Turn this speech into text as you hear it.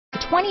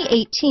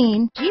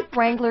2018 Jeep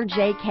Wrangler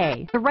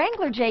JK. The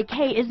Wrangler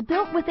JK is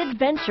built with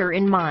adventure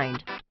in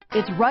mind.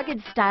 Its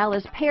rugged style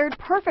is paired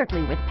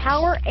perfectly with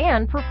power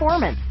and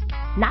performance.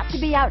 Not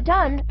to be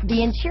outdone,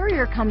 the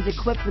interior comes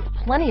equipped with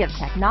plenty of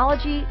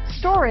technology,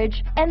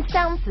 storage, and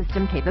sound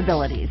system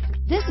capabilities.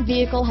 This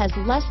vehicle has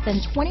less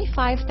than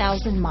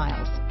 25,000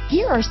 miles.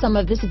 Here are some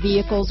of this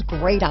vehicle's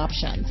great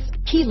options: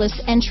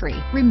 keyless entry,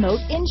 remote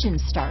engine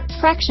start,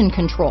 traction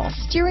control,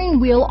 steering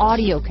wheel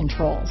audio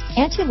controls,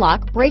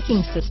 anti-lock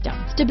braking system,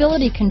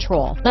 stability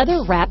control,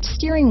 leather-wrapped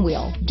steering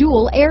wheel,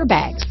 dual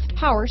airbags,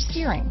 power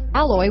steering,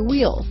 alloy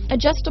wheels,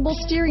 adjustable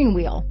steering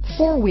wheel,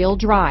 four-wheel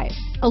drive,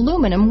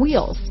 aluminum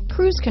wheels,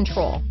 cruise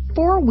control,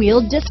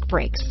 four-wheel disc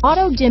brakes,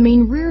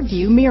 auto-dimming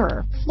rear-view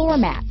mirror, floor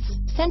mats,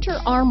 center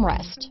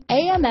armrest,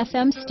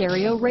 AM/FM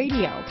stereo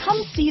radio.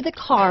 Come see the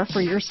car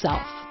for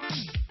yourself.